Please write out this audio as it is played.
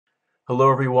Hello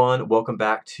everyone, welcome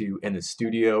back to In the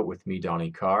Studio with me,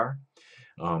 Donny Carr.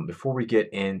 Before we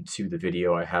get into the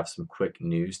video, I have some quick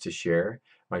news to share.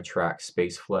 My track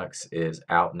Spaceflex is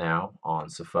out now on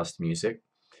Sufust Music.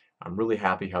 I'm really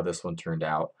happy how this one turned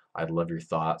out. I'd love your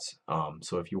thoughts.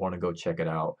 So if you want to go check it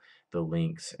out, the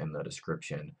links in the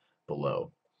description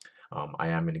below. I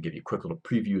am going to give you a quick little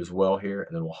preview as well here,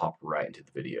 and then we'll hop right into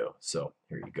the video. So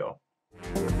here you go.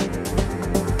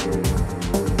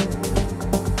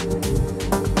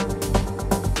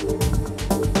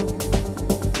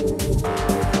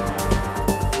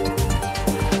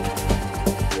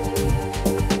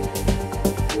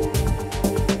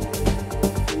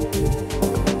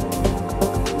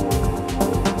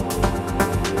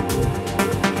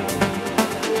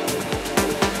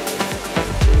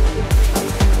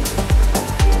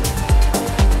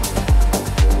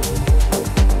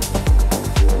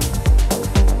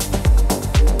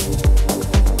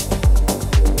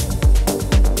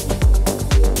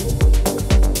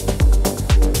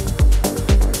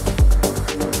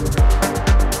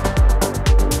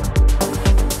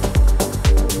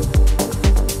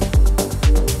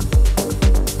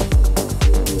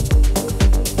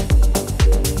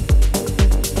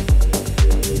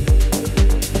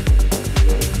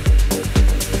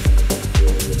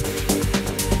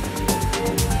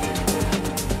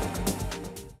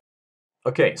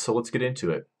 Okay, so let's get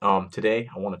into it. Today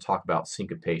I want to talk about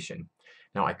syncopation.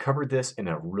 Now I covered this in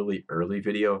a really early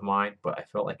video of mine, but I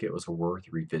felt like it was worth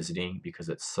revisiting because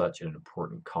it's such an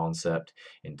important concept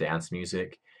in dance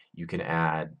music. You can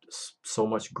add so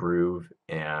much groove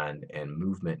and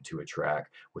movement to a track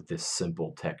with this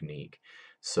simple technique.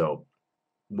 So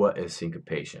what is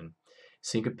syncopation?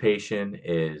 Syncopation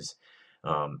is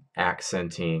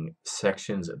accenting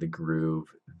sections of the groove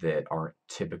that aren't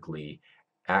typically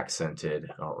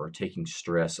accented or taking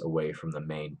stress away from the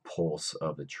main pulse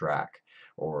of the track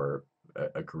or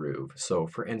a groove. So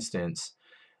for instance,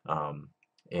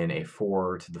 in a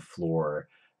 4 to the floor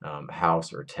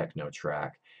house or techno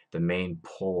track, the main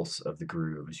pulse of the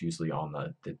groove is usually on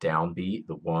the downbeat,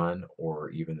 the 1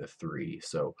 or even the 3.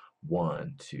 So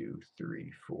 1, 2,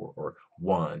 3, 4, or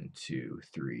 1, 2,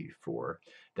 3, 4.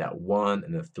 That 1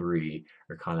 and the 3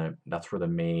 are kind of, that's where the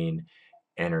main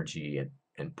energy and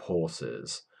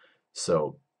pulses.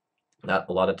 So that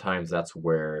a lot of times that's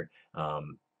where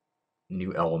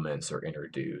new elements are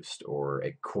introduced, or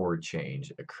a chord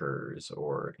change occurs,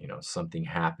 or something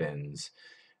happens,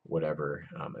 whatever,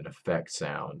 an effect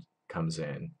sound comes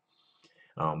in.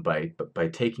 By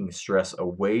taking stress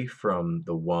away from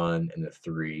the 1 and the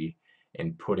 3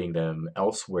 and putting them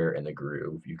elsewhere in the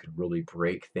groove, you can really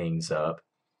break things up,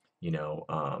 you know,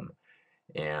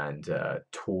 and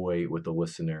toy with the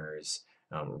listener's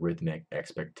rhythmic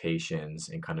expectations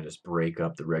and kind of just break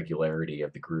up the regularity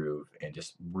of the groove and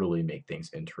just really make things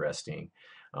interesting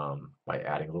by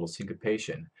adding a little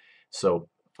syncopation. So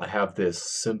I have this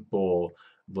simple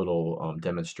little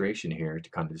demonstration here to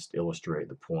kind of just illustrate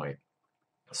the point.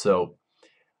 So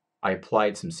I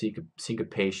applied some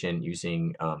syncopation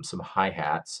using some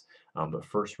hi-hats, but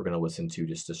first we're going to listen to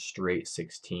just a straight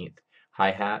 16th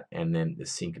hi-hat and then the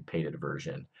syncopated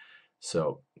version.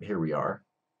 So here we are.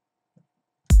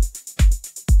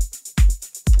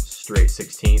 Straight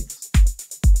 16th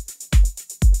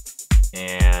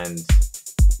and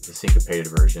the syncopated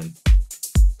version.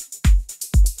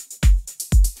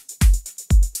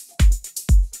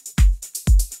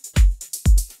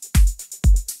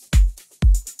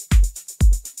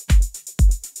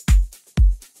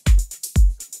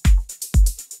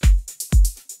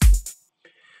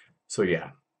 So yeah,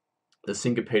 the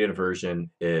syncopated version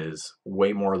is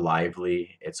way more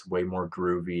lively, it's way more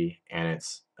groovy, and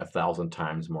it's 1,000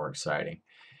 times more exciting.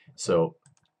 So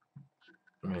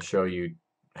I'm going to show you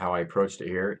how I approached it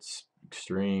here. It's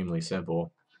extremely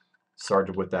simple.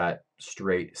 Started with that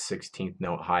straight 16th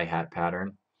note hi-hat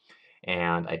pattern,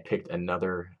 and I picked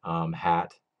another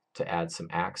hat to add some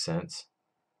accents,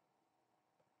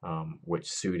 which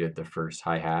suited the first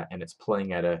hi-hat, and it's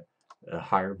playing at a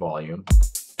higher volume.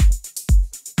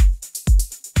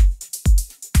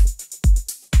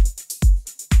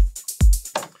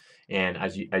 And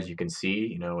as you can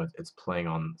see, it's playing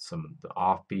on some of the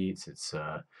offbeats. It's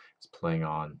playing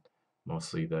on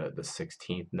mostly the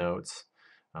 16th notes,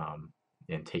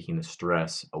 and taking the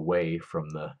stress away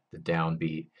from the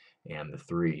downbeat and the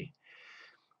 3,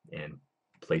 and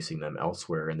placing them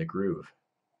elsewhere in the groove.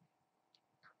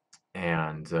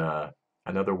 And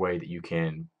another way that you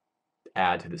can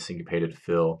add to the syncopated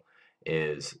fill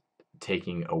is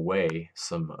taking away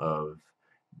some of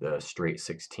the straight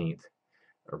 16th,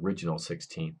 original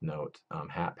 16th note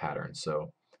hat pattern.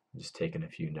 So I'm just taking a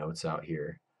few notes out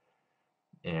here.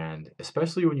 And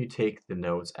especially when you take the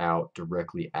notes out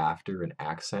directly after an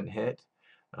accent hit,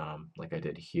 like I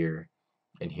did here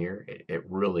and here, it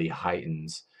really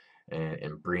heightens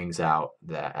and brings out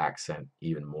that accent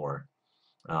even more.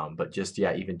 But just,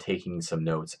 yeah, even taking some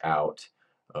notes out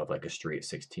of like a straight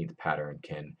 16th pattern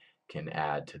can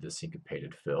add to the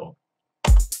syncopated fill.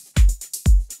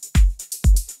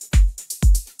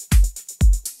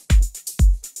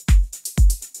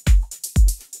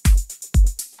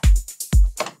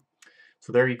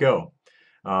 So there you go.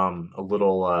 A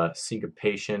little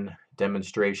syncopation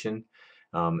demonstration.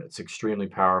 It's extremely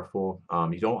powerful.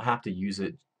 You don't have to use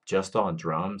it just on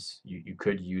drums. You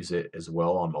could use it as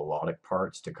well on melodic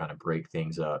parts to kind of break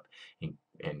things up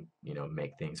and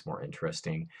make things more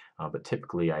interesting. But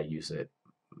typically I use it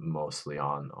mostly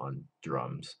on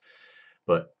drums.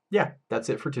 But yeah, that's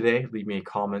it for today. Leave me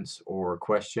comments or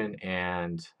question,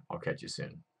 and I'll catch you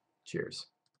soon. Cheers.